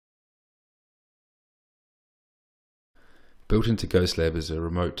Built into Ghostlab is a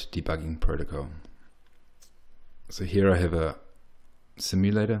remote debugging protocol. So here I have a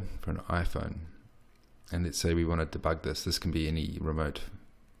simulator for an iPhone, and let's say we want to debug this. This can be any remote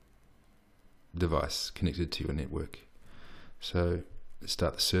device connected to your network. So let's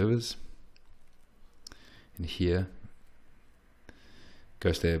start the servers, and here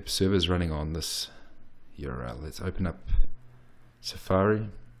Ghostlab servers running on this URL. Let's open up Safari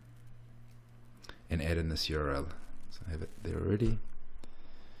and add in this URL. So I have it there already.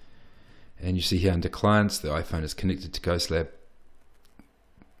 And you see here under clients, the iPhone is connected to Ghostlab.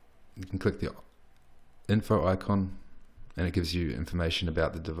 You can click the info icon and it gives you information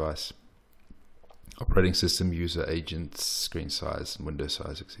about the device. Operating system, user agents, screen size, window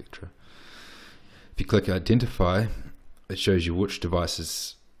size, etc. If you click identify, it shows you which device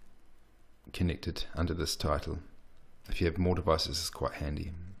is connected under this title. If you have more devices, it's quite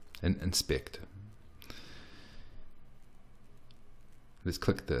handy. And inspect. Let's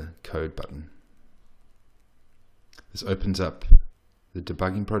click the code button. This opens up the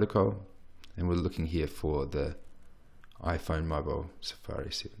debugging protocol, and we're looking here for the iPhone mobile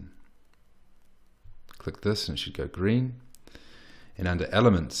Safari 7. Click this and it should go green. And under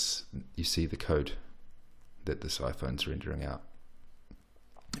elements, you see the code that this iPhone's rendering out.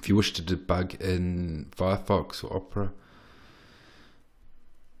 If you wish to debug in Firefox or Opera,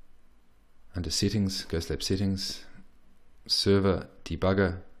 under settings, Ghostlab settings, server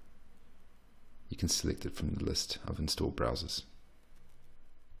debugger, you can select it from the list of installed browsers.